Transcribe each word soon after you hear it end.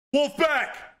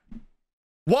Wolfpack,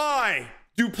 why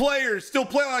do players still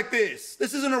play like this?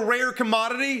 This isn't a rare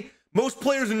commodity. Most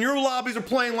players in your lobbies are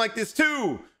playing like this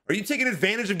too. Are you taking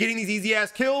advantage of getting these easy ass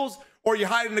kills, or are you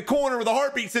hiding in the corner with a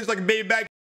heartbeat cinch like a baby back?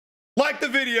 Like the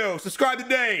video, subscribe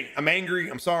today. I'm angry,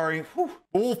 I'm sorry. Whew.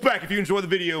 Wolfpack, if you enjoyed the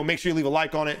video, make sure you leave a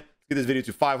like on it. Get this video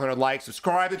to 500 likes.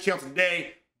 Subscribe to the channel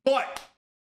today. But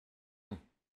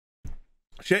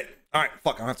shit. All right,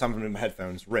 fuck, I don't have time to move my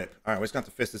headphones. Rip. All right, we're just gonna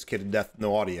have to fist this kid to death with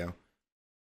no audio.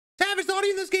 Savage, the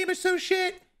audio in this game is so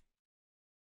shit.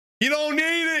 You don't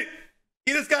need it.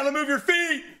 You just gotta move your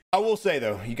feet. I will say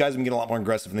though, you guys have been getting a lot more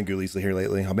aggressive in the ghoulies here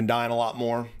lately. I've been dying a lot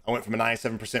more. I went from a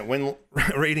 97% win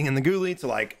rating in the ghoulie to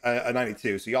like a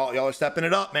 92. So y'all are stepping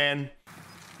it up, man.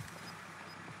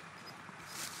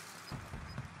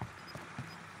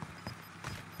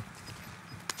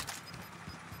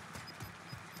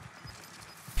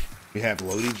 We have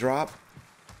loadie drop,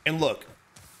 and look,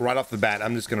 right off the bat,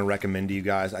 I'm just gonna recommend to you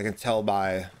guys. I can tell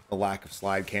by the lack of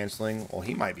slide canceling. Well,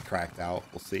 he might be cracked out.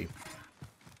 We'll see.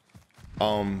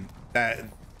 That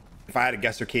if I had to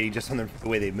guess, or Katie, just on the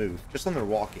way they move, just on their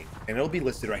walking, and it'll be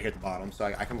listed right here at the bottom. So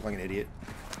I can look like an idiot.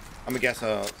 I'm gonna guess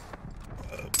a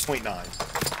 0.9.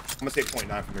 I'm gonna say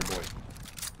 0.9 from your boy.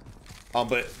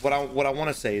 But what I want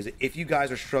to say is, if you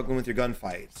guys are struggling with your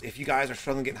gunfights, if you guys are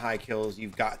struggling getting high kills,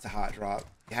 you've got to hot drop.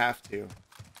 You have to.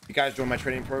 You guys join my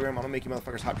training program, I'm gonna make you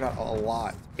motherfuckers hot drop a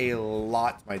lot,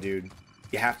 my dude.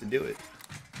 You have to do it.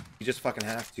 You just fucking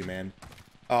have to, man.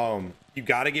 You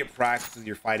got to get practice with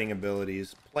your fighting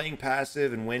abilities. Playing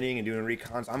passive and winning and doing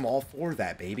recons, I'm all for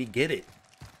that, baby. Get it.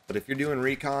 But if you're doing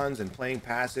recons and playing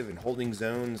passive and holding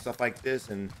zone and stuff like this,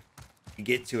 and you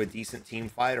get to a decent team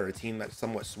fight or a team that's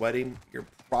somewhat sweaty, you're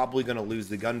probably going to lose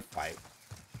the gunfight.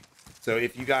 So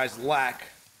if you guys lack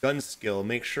gun skill,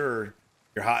 make sure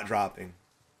you're hot dropping.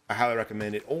 I highly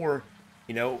recommend it. Or,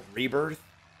 you know, rebirth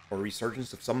or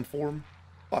resurgence of some form.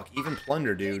 Fuck, even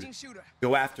plunder, dude.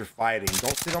 Go after fighting.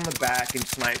 Don't sit on the back and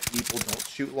snipe people. Don't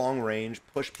shoot long range.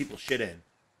 Push people shit in.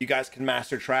 You guys can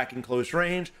master tracking close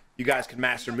range. You guys can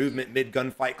master movement mid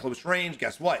gunfight close range.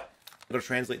 Guess what? It'll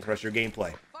translate into the rest of your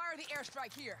gameplay. Fire the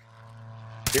airstrike here.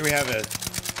 Here we have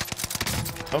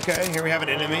here we have an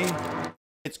enemy.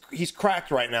 He's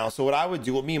cracked right now. So what I would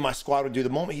do, what me and my squad would do, the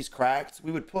moment he's cracked,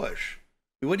 we would push.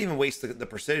 We wouldn't even waste the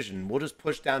precision. We'll just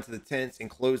push down to the tents and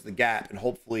close the gap and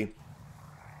hopefully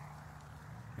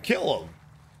kill them.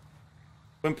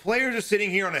 When players are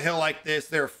sitting here on a hill like this,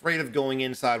 they're afraid of going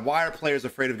inside. Why are players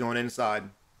afraid of going inside?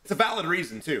 It's a valid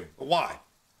reason too, but why?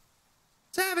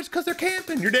 Savage, because they're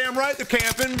camping. You're damn right they're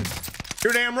camping.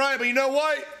 You're damn right, but you know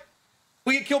what?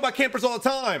 We get killed by campers all the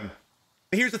time.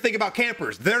 But here's the thing about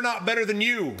campers. They're not better than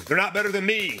you. They're not better than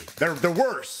me. They're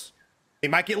worse. They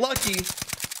might get lucky,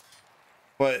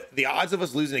 but the odds of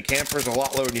us losing to campers are a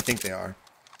lot lower than you think they are.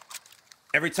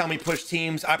 Every time we push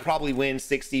teams, I probably win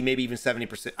 60, maybe even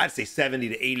 70%. I'd say 70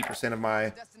 to 80% of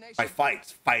my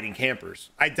fights fighting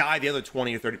campers. I die the other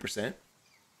 20 or 30%,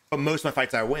 but most of my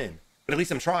fights I win. But at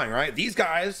least I'm trying, right? These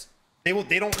guys, they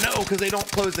don't know because they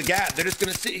don't close the gap. They're just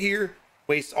gonna sit here,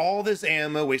 waste all this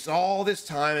ammo, waste all this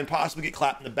time, and possibly get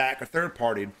clapped in the back or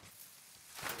third-partied.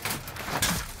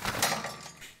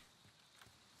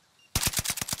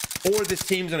 Or this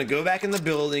team's gonna go back in the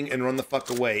building and run the fuck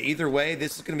away. Either way,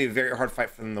 this is gonna be a very hard fight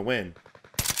for them to win.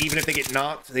 Even if they get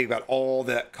knocked, they've got all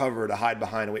that cover to hide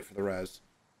behind and wait for the res.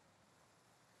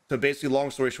 So basically,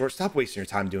 long story short, stop wasting your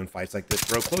time doing fights like this,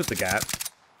 bro. Close the gap.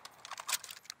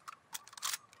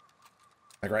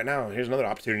 Like right now, here's another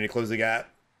opportunity to close the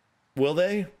gap. Will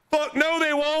they? Fuck no,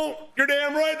 they won't. You're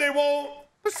damn right they won't.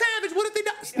 But Savage, what if they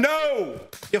don't? No,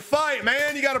 you fight,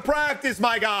 man. You gotta practice,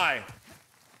 my guy.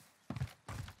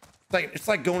 It's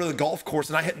like going to the golf course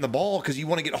and not hitting the ball because you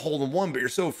want to get a hole in one, but you're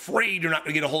so afraid you're not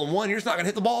going to get a hole in one. You're just not going to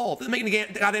hit the ball. It doesn't make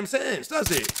any goddamn sense, does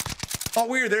it? Oh,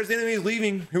 weird. There's the enemies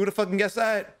leaving. Who would have fucking guessed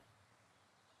that?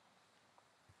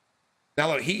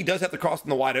 Now, look, he does have to cross in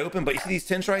the wide open, but you see these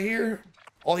tents right here?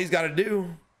 All he's got to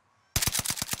do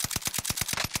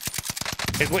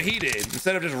is what he did.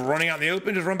 Instead of just running out in the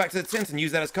open, just run back to the tents and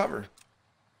use that as cover.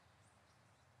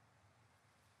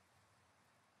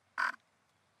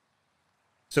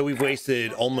 So we've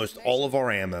wasted almost all of our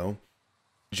ammo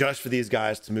just for these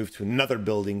guys to move to another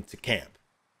building to camp.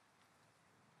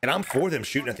 And I'm for them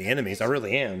shooting at the enemies. I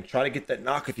really am. Try to get that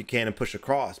knock if you can and push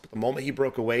across. But the moment he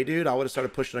broke away, dude, I would have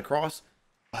started pushing across.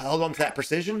 I held on to that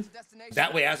precision.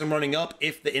 That way, as I'm running up,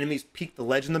 if the enemies peek the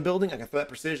ledge in the building, I can throw that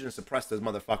precision and suppress those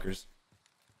motherfuckers.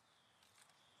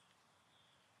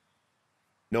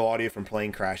 No audio from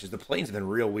plane crashes. The planes have been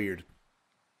real weird.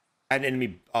 I had an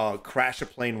enemy crash a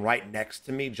plane right next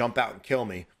to me, jump out and kill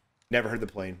me. Never heard the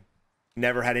plane.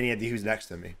 Never had any idea who's next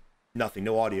to me. Nothing.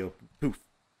 No audio. Poof.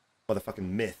 Motherfucking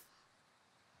myth.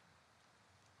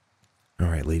 All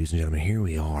right, ladies and gentlemen, here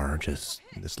we are. Just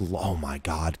this. Oh my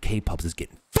God, K-Pubs is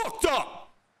getting fucked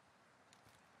up.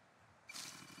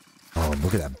 Oh,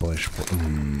 look at that bush.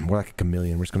 We're like a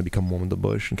chameleon. We're just gonna become one with the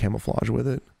bush and camouflage with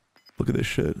it. Look at this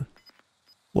shit.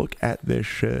 Look at this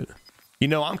shit. You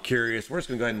know, I'm curious. We're just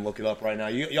gonna go ahead and look it up right now.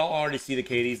 Y'all already see the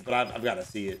KDs, but I've got to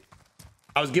see it.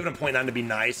 I was giving a 0.9 to be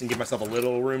nice and give myself a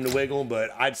little room to wiggle, but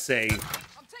I'd say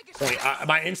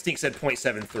my instinct said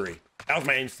 0.73. That was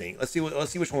my instinct. Let's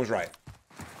see which one was right.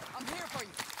 I'm here for you.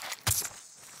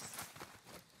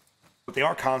 But they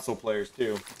are console players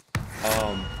too.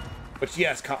 But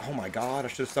yes, oh my God, I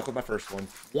should have stuck with my first one.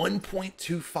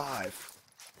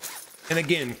 1.25. And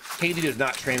again, KD does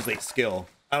not translate skill.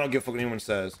 I don't give a fuck what anyone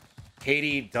says.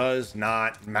 KD does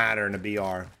not matter in a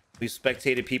BR. We've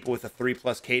spectated people with a 3+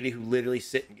 KD who literally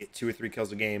sit and get 2 or 3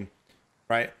 kills a game,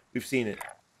 right? We've seen it.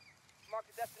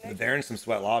 But they're in some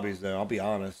sweat lobbies, though. I'll be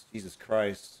honest. Jesus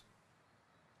Christ.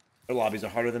 Their lobbies are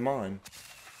harder than mine.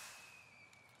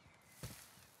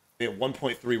 They have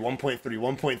 1.3, 1.3, 1.3,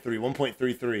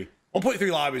 1.33.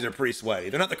 1.3 lobbies are pretty sweaty.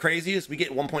 They're not the craziest. We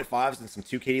get 1.5s and some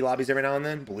 2 KD lobbies every now and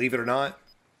then, believe it or not.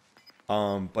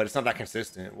 But it's not that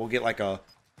consistent. We'll get like a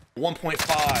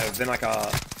 1.5, then like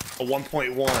a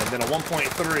 1.1, then a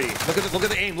 1.3. Look at this, look at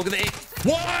the aim, look at the aim.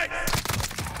 What?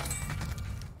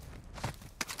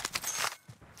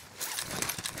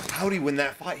 How'd he win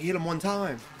that fight? He hit him one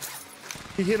time.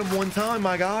 He hit him one time,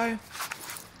 my guy.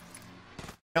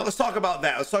 Now let's talk about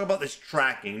that. Let's talk about this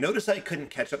tracking. Notice how he couldn't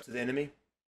catch up to the enemy.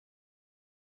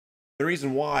 The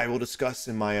reason why we'll discuss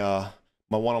in my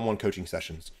my one-on-one coaching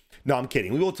sessions. No, I'm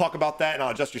kidding. We will talk about that and I'll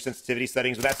adjust your sensitivity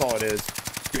settings, but that's all it is.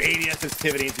 Your ADS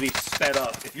sensitivity needs to be sped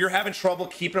up. If you're having trouble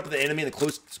keeping up with the enemy in a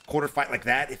close quarter fight like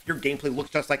that, if your gameplay looks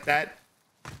just like that,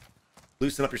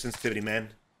 loosen up your sensitivity, man.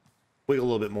 Wiggle a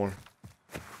little bit more.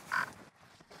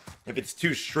 If it's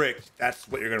too strict, that's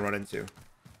what you're gonna run into.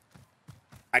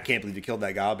 I can't believe you killed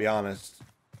that guy, I'll be honest.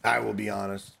 I will be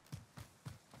honest.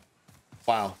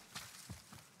 Wow.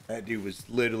 That dude was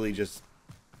literally just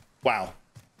wow.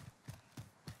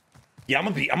 Yeah,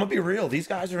 I'm gonna be real. These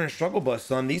guys are in a struggle bus,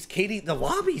 son. These KD, the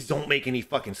lobbies don't make any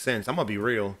fucking sense. I'm gonna be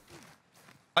real.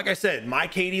 Like I said, my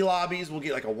KD lobbies will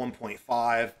get like a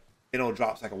 1.5, then it'll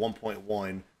drop to like a 1.1,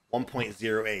 1.08,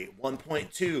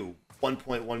 1.2,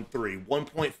 1.13,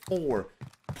 1.4,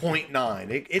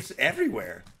 0.9. It's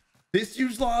everywhere. This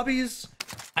dude's lobbies,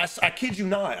 I kid you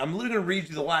not. I'm literally gonna read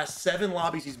you the last 7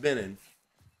 lobbies he's been in.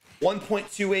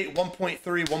 1.28, 1.3,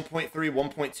 1.3, 1.29,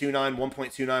 1.29,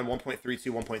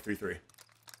 1.32, 1.33.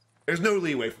 There's no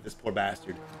leeway for this poor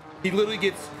bastard. He literally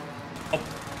gets a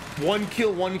 1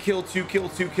 kill, 2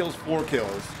 kills, 2 kills, 4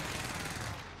 kills.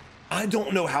 I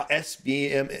don't know how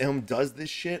SBMM does this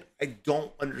shit. I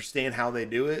don't understand how they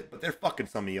do it, but they're fucking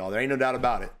some of y'all. There ain't no doubt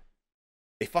about it.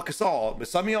 They fuck us all, but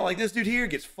some of y'all like this dude here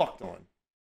gets fucked on.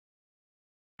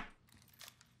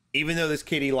 Even though this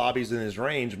KD lobby's in his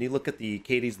range, when you look at the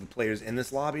KDs of the players in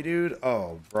this lobby, dude,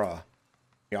 oh, bruh.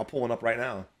 Here, I'll pull one up right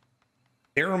now.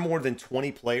 There are more than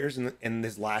 20 players in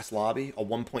this last lobby, a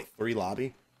 1.3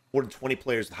 lobby. More than 20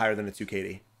 players with higher than a 2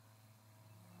 KD.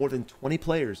 More than 20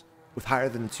 players with higher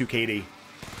than a 2 KD.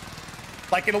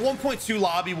 Like in a 1.2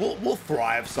 lobby, we'll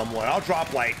thrive somewhat. I'll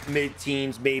drop like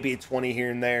mid-teens, maybe a 20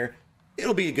 here and there.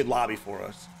 It'll be a good lobby for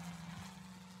us.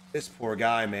 This poor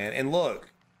guy, man. And look.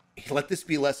 Let this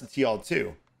be a lesson to y'all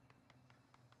too.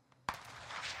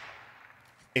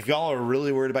 If y'all are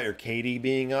really worried about your KD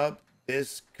being up,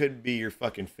 this could be your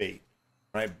fucking fate,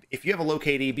 right? If you have a low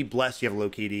KD, be blessed you have a low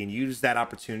KD and use that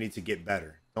opportunity to get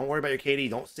better. Don't worry about your KD.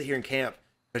 Don't sit here and camp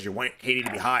because you want KD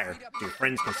to be higher so your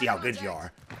friends can see how good you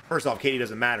are. First off, KD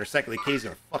doesn't matter. Secondly, KD's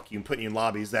gonna fuck you and put you in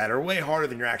lobbies that are way harder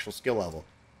than your actual skill level.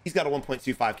 He's got a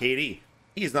 1.25 KD.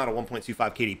 He is not a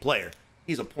 1.25 KD player.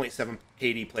 He's a 0.7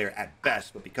 KD player at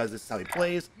best, but because this is how he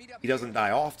plays, he doesn't die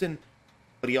often,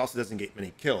 but he also doesn't get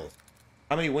many kills.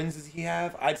 How many wins does he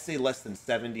have? I'd say less than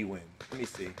 70 wins. Let me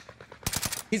see.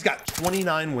 He's got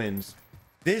 29 wins.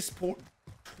 This poor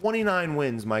 29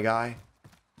 wins, my guy.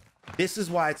 This is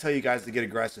why I tell you guys to get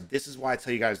aggressive. This is why I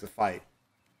tell you guys to fight.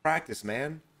 Practice,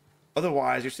 man.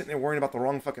 Otherwise, you're sitting there worrying about the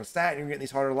wrong fucking stat and you're getting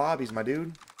these harder lobbies, my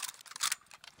dude.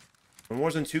 When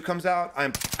Warzone 2 comes out,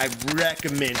 I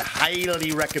recommend,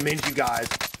 highly recommend you guys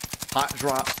hot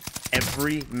drop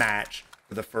every match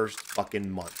for the first fucking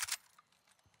month.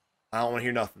 I don't want to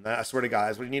hear nothing. I swear to God,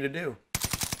 that's what you need to do.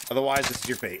 Otherwise, this is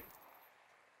your fate.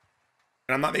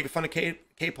 And I'm not making fun of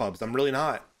K-Pubs. I'm really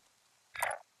not.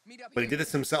 But he did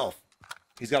this himself.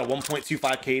 He's got a 1.25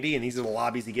 KD, and these are the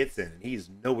lobbies he gets in. And he's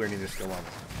nowhere near this skill level.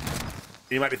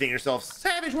 you might be thinking to yourself,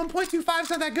 Savage, 1.25 is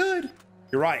not that good.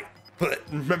 You're right. But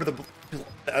remember the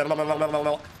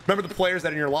players that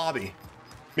are in your lobby.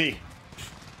 Me,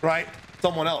 right?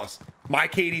 Someone else. My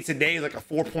KD today is like a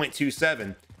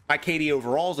 4.27. My KD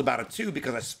overall is about a 2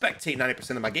 because I spectate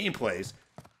 90% of my gameplays.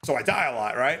 So I die a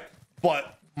lot, right?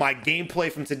 But my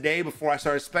gameplay from today before I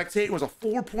started spectating was a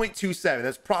 4.27.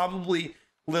 That's probably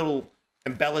a little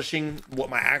embellishing what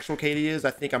my actual KD is.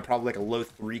 I think I'm probably like a low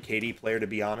 3 KD player, to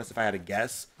be honest, if I had to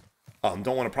guess. Don't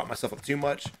want to prop myself up too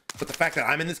much. But the fact that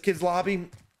I'm in this kid's lobby,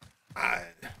 I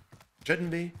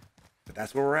shouldn't be. But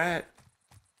that's where we're at.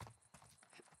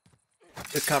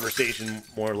 This conversation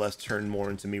more or less turned more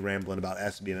into me rambling about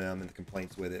SBMM and the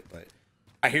complaints with it. But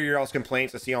I hear your all's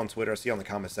complaints. I see on Twitter. I see on the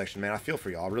comment section, man. I feel for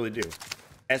y'all. I really do.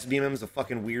 SBMM is a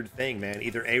fucking weird thing, man.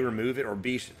 Either A, remove it, or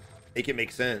B, make it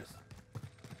make sense.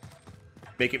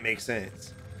 Make it make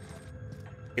sense.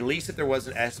 At least if there was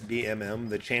an SBMM,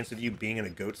 the chance of you being in a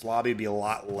GOATS lobby would be a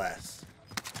lot less.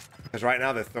 Because right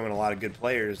now they're throwing a lot of good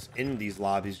players in these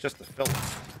lobbies just to fill them.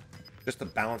 Just to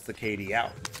balance the KD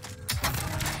out.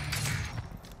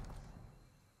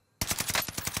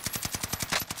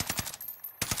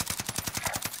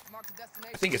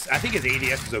 I think his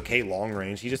ADS is okay long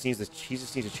range. He just needs to change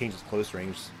his close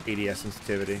range ADS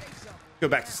sensitivity. Go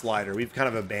back to Slider. We've kind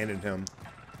of abandoned him.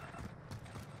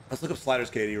 Let's look up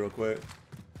Slider's KD real quick.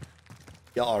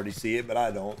 Y'all already see it, but I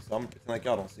don't. So I'm pretending like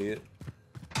y'all don't see it.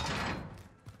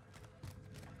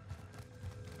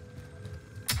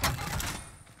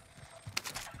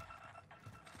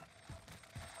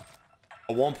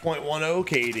 A 1.10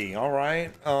 KD. All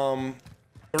right.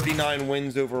 39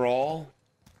 wins overall.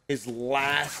 His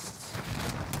last,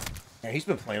 man, he's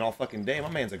been playing all fucking day. My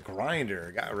man's a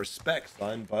grinder. Got respect,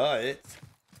 son. But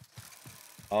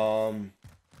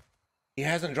he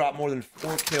hasn't dropped more than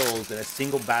 4 kills in a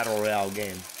single battle royale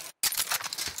game.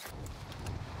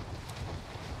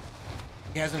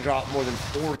 He hasn't dropped more than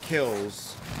 4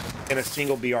 kills in a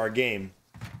single BR game.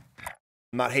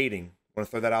 I'm not hating. I want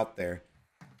to throw that out there.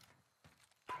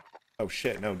 Oh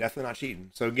shit, no, definitely not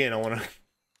cheating. So again, I want to.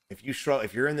 If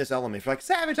you're in this element, if you're like,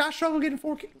 Savage, I struggle getting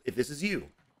 4 kills. If this is you,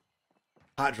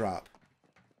 hot drop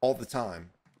all the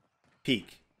time.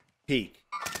 Peek, peek,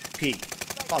 peek.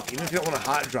 Fuck, even if you don't want to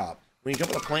hot drop, when you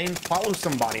jump on a plane, follow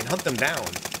somebody and hunt them down.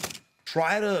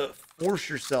 Try to force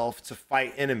yourself to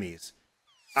fight enemies.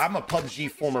 I'm a PUBG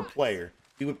former player.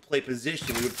 We would play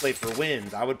position. We would play for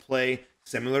wins. I would play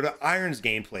similar to Iron's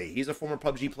gameplay. He's a former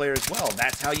PUBG player as well.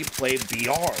 That's how you play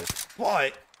BRs.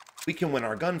 But we can win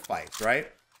our gunfights,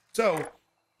 right? So,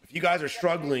 if you guys are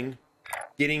struggling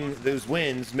getting those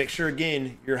wins, make sure,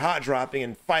 again, you're hot dropping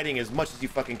and fighting as much as you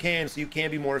fucking can so you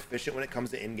can be more efficient when it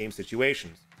comes to in-game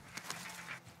situations.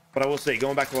 But I will say,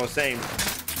 going back to what I was saying,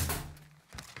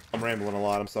 I'm rambling a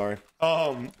lot, I'm sorry.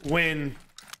 When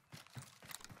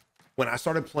I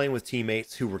started playing with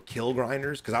teammates who were kill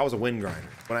grinders, because I was a win grinder.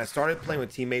 When I started playing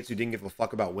with teammates who didn't give a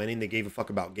fuck about winning, they gave a fuck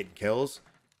about getting kills.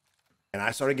 And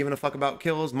I started giving a fuck about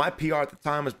kills. My PR at the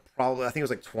time was probably, I think it was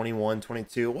like 21,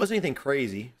 22. It wasn't anything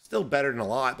crazy. Still better than a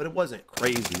lot, but it wasn't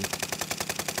crazy.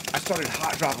 I started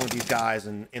hot dropping with these guys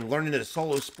and learning to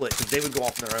solo split because they would go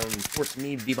off on their own and force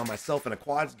me to be by myself in a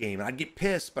quads game. And I'd get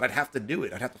pissed, but I'd have to do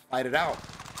it. I'd have to fight it out.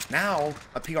 Now,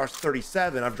 my PR's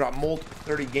 37. I've dropped multiple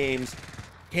 30 games.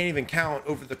 Can't even count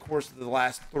over the course of the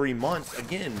last 3 months.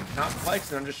 Again, not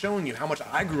flexing. I'm just showing you how much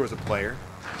I grew as a player.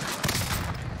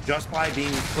 Just by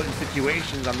being put in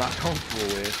situations I'm not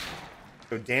comfortable with.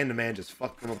 So Dan the man just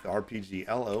fucked him with the RPG.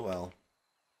 LOL.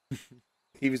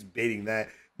 He was baiting that.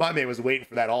 My man was waiting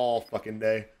for that all fucking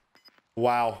day.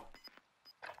 Wow.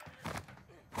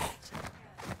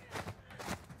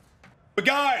 But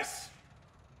guys,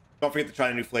 don't forget to try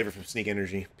a new flavor from Sneak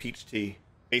Energy. Peach tea.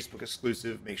 Facebook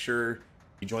exclusive. Make sure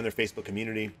you join their Facebook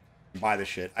community and buy this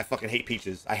shit. I fucking hate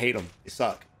peaches. I hate them. They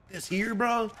suck. This here,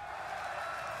 bro.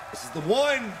 This is the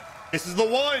one. This is the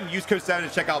one. Use code Savage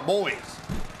to check out boys.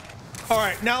 All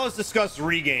right, now let's discuss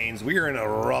regains. We are in a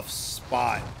rough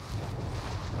spot.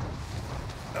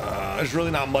 There's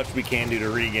really not much we can do to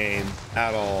regain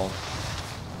at all.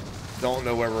 Don't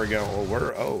know where we're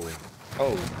going.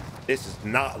 Oh, this is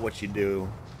not what you do.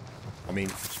 I mean,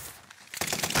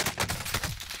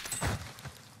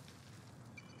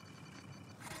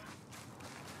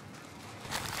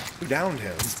 who downed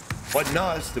him? Wasn't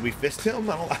us. Did we fist him?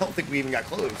 I don't think we even got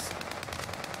close.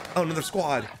 Oh, another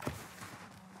squad.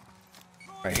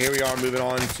 All right, here we are moving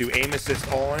on to aim assist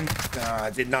on.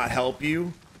 Did not help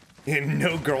you.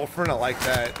 No girlfriend. I like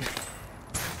that.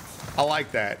 I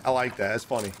like that. I like that. That's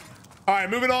funny. All right,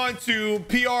 moving on to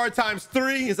PR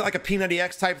 ×3. Is it like a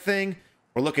P90X type thing?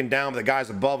 We're looking down, but the guy's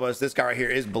above us. This guy right here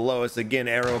is below us. Again,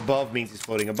 arrow above means he's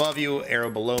floating above you. Arrow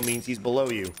below means he's below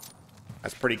you.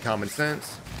 That's pretty common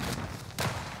sense.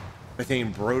 I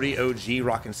think Brody OG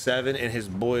rocking 7 and his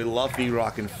boy Luffy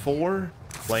rocking 4.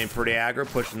 Playing pretty aggro,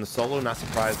 pushing the solo. Not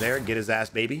surprised there. Get his ass,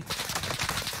 baby.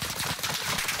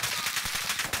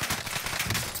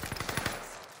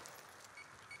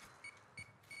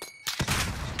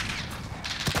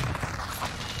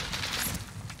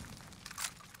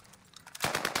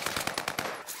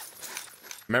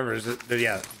 Remember,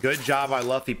 yeah, good job by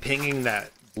Luffy pinging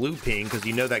that blue ping, because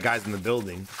you know that guy's in the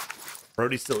building.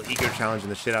 Brody's still ego challenging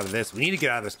the shit out of this. We need to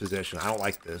get out of this position. I don't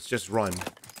like this. Just run.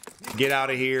 Get out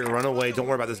of here. Run away. Don't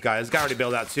worry about this guy. This guy already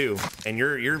bailed out too. And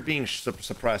you're being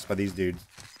suppressed by these dudes.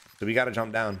 So we got to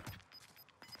jump down.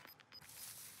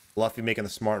 Luffy making the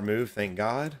smart move. Thank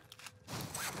God.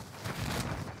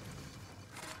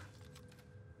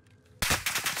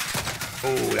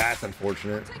 Oh, that's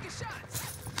unfortunate.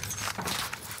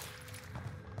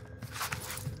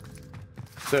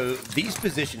 So these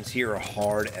positions here are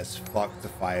hard as fuck to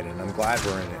fight, and I'm glad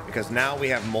we're in it, because now we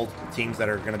have multiple teams that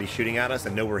are going to be shooting at us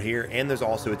and know we're here, and there's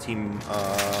also a team,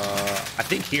 I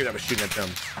think here, that was shooting at them.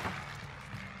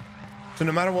 So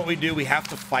no matter what we do, we have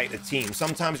to fight a team.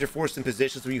 Sometimes you're forced in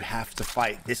positions where you have to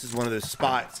fight. This is one of those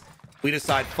spots. We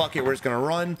decide, fuck it, we're just going to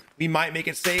run. We might make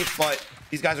it safe, but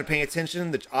these guys are paying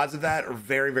attention. The odds of that are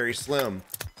very, very slim.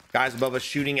 Guys above us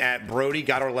shooting at Brody.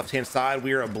 Got our left-hand side.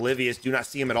 We are oblivious. Do not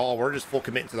see him at all. We're just full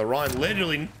committing to the run.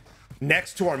 Literally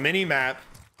next to our mini-map.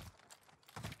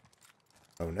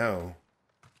 Oh, no.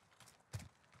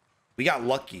 We got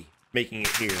lucky making it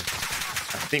here.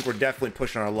 I think we're definitely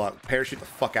pushing our luck. Parachute the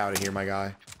fuck out of here, my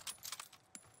guy.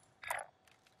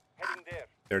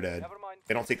 They're dead.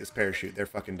 They don't take this parachute. They're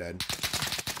fucking dead.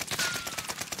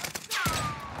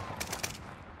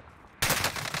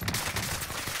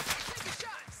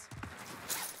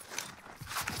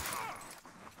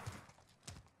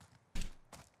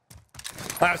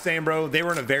 I was saying, bro, they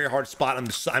were in a very hard spot.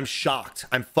 I'm shocked.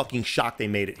 I'm fucking shocked they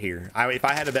made it here. If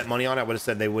I had to bet money on it, I would have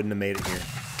said they wouldn't have made it here.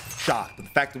 Shocked. But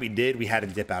the fact that we did, we had to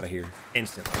dip out of here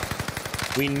instantly.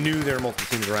 We knew there were multiple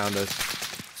teams around us.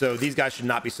 So these guys should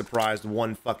not be surprised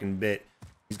one fucking bit.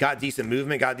 He's got decent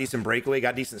movement, got decent breakaway,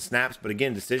 got decent snaps. But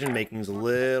again, decision making is a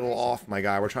little off, my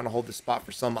guy. We're trying to hold this spot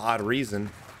for some odd reason.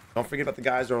 Don't forget about the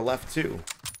guys that are left too.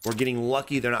 We're getting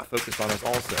lucky they're not focused on us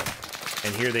also.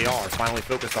 And here they are, finally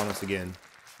focused on us again.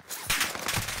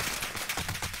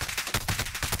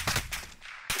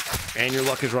 And your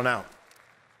luck has run out.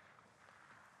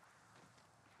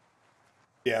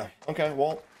 Yeah, okay,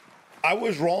 well, I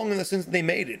was wrong in the sense that they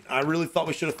made it. I really thought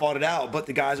we should have fought it out, but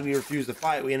the guys we refused to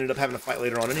fight, we ended up having to fight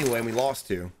later on anyway, and we lost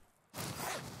to.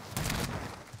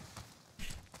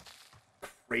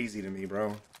 Crazy to me,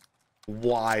 bro.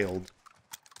 Wild.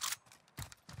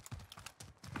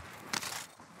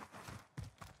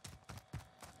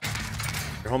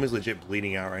 Your homie's legit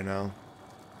bleeding out right now.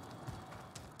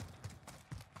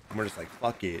 And we're just like,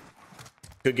 fuck it.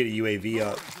 Could get a UAV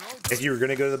up. If you were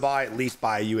gonna go to the buy, at least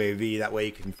buy a UAV. That way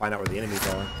you can find out where the enemies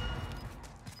are.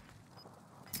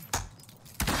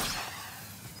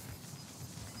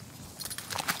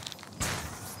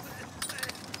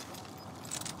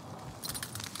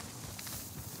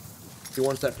 He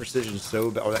wants that precision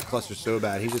so bad, or that cluster so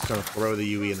bad, he's just gonna throw the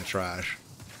UE in the trash.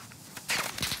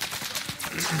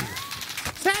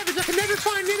 Savage, I can never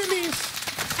find enemies.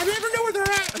 I never know where they're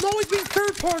at. I'm always being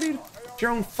third-partied. It's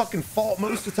your own fucking fault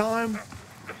most of the time.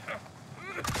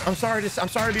 I'm sorry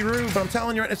to be rude, but I'm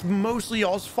telling you, it's mostly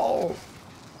y'all's fault.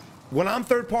 When I'm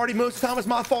third-party, most of the time it's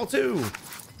my fault too.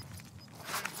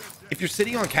 If you're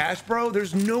sitting on cash, bro,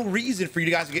 there's no reason for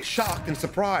you guys to get shocked and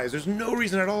surprised. There's no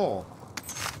reason at all.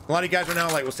 A lot of you guys are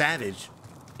now like, well, Savage,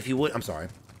 if you would, I'm sorry.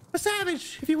 But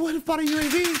Savage, if you would have bought a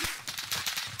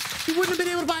UAV, he wouldn't have been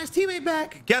able to buy his teammate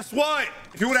back. Guess what?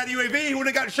 If he would have had a UAV, he would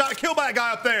have gotten shot and killed by a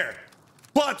guy up there.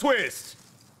 Plot twist.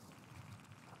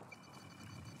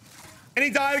 And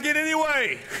he died again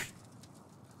anyway.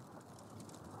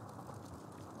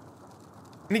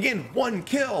 And again, 1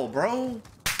 kill, bro.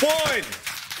 1.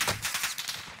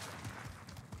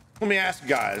 Let me ask you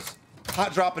guys,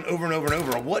 hot dropping over and over and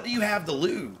over, what do you have to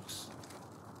lose?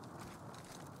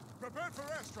 Prepare for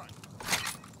airstrike.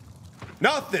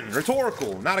 Nothing.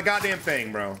 Rhetorical. Not a goddamn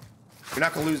thing, bro. You're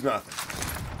not gonna lose nothing.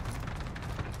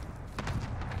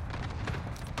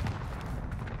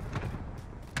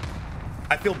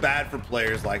 I feel bad for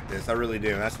players like this. I really do.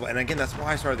 That's why, and again, that's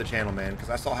why I started the channel, man, because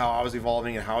I saw how I was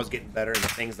evolving and how I was getting better and the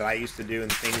things that I used to do and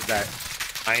the things that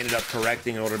I ended up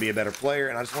correcting in order to be a better player.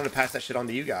 And I just wanted to pass that shit on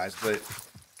to you guys. But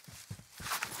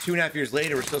 2.5 years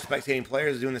later, we're still spectating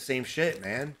players doing the same shit,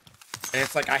 man. And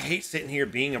it's like, I hate sitting here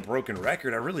being a broken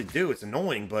record. I really do. It's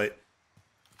annoying, but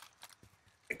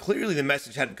clearly the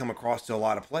message hadn't come across to a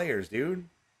lot of players, dude.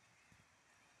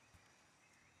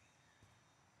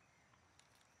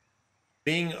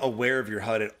 Being aware of your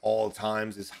HUD at all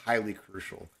times is highly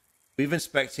crucial. We've been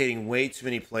spectating way too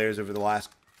many players over the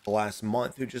last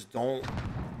month who just don't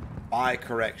buy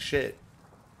correct shit.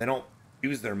 They don't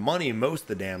use their money most of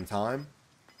the damn time.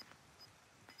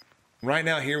 Right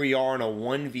now, here we are in a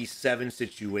 1v7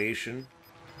 situation.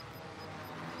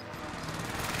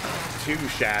 Too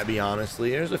shabby, honestly.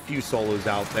 There's a few solos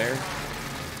out there.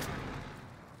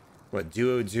 What,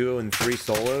 duo, and 3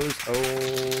 solos?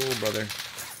 Oh, brother.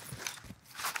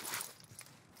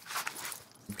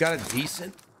 We've got a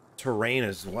decent terrain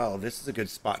as well. This is a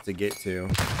good spot to get to.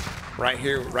 Right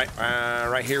here,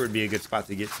 right here would be a good spot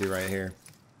to get to right here.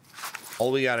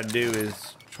 All we got to do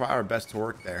is try our best to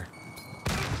work there.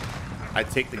 I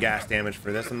take the gas damage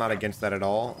for this. I'm not against that at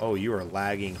all. Oh, you are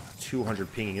lagging.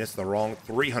 200 pinging. This is the wrong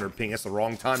 300 ping. That's the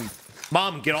wrong time.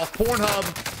 Mom, get off Pornhub.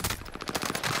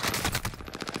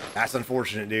 That's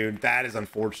unfortunate, dude. That is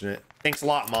unfortunate. Thanks a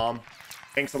lot, Mom.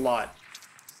 Thanks a lot.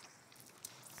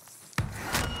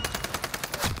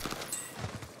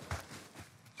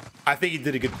 I think he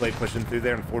did a good play pushing through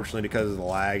there. Unfortunately, because of the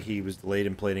lag, he was delayed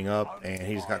in plating up, and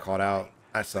he just got caught out.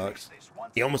 That sucks.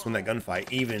 He almost won that gunfight,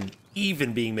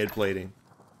 even being mid plating.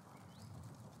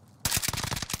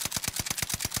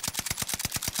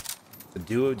 The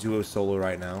duo solo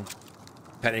right now.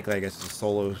 Technically, I guess it's a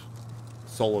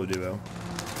solo duo.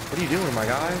 What are you doing, my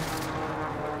guy?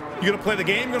 You gonna play the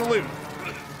game? Gonna lose?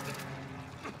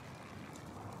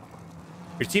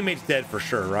 Your teammate's dead for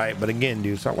sure, right? But again,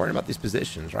 dude, start worrying about these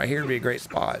positions. Right here would be a great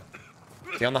spot.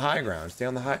 Stay on the high ground. Stay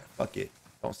on the high. Fuck it.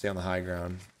 Don't stay on the high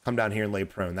ground. Come down here and lay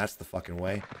prone. That's the fucking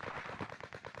way.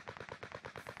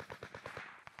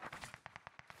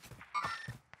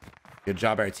 Good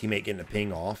job, our teammate getting a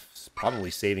ping off. It's probably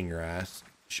saving your ass.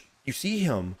 You see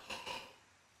him.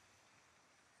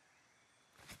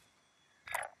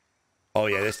 Oh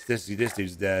yeah, this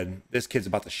dude's dead. This kid's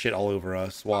about to shit all over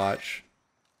us. Watch.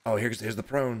 Oh, here's the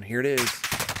prone. Here it is.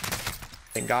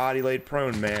 Thank God he laid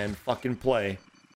prone, man. Fucking play.